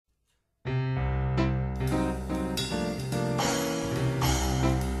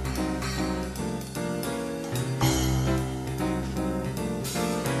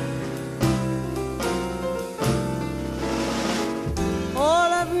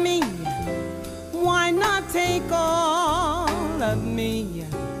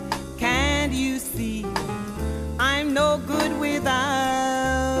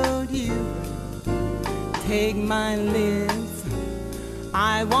my lips.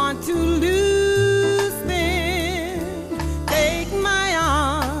 I want to lose them. Take my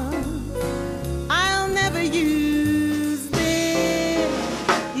arms, I'll never use them.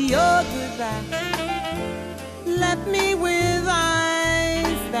 Your goodbye left me with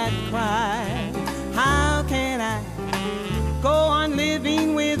eyes that cry. How can I go on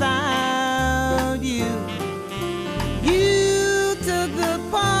living without you? You took the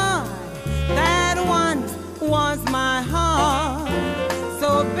part that once was my heart. So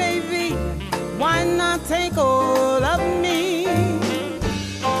baby, why not take all of me?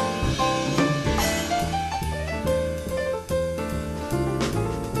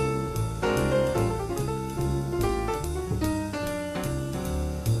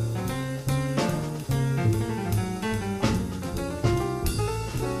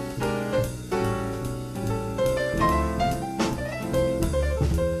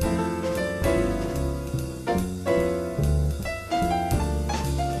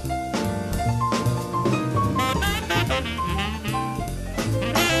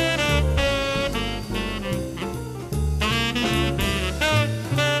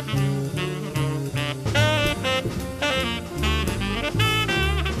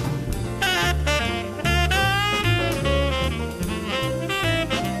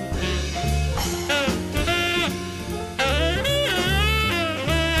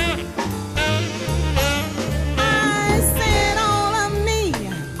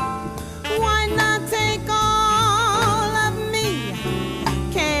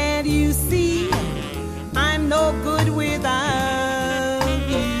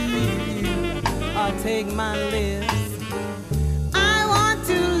 Take my lips, I want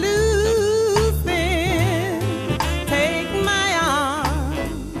to lose them. Take my arms,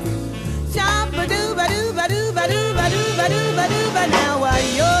 shabba-doo-ba-doo-ba-doo-ba-doo-ba-doo-ba-doo-ba-doo-ba-doo-ba. Now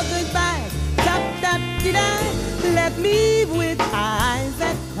your goodbye, chop-da-dee-da, left me with eyes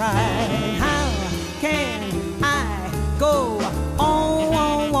that cry. How can I go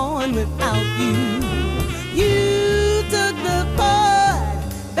on without you? You took the part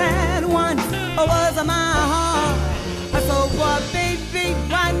that once was my heart. So baby,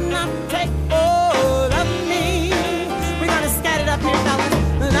 why not take all of me? We're gonna scatter it up here, fellas.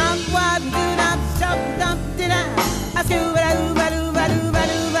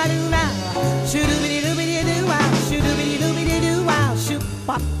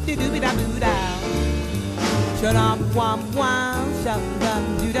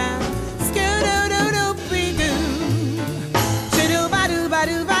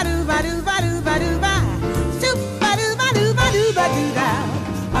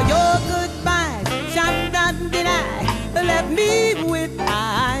 Your goodbye, left me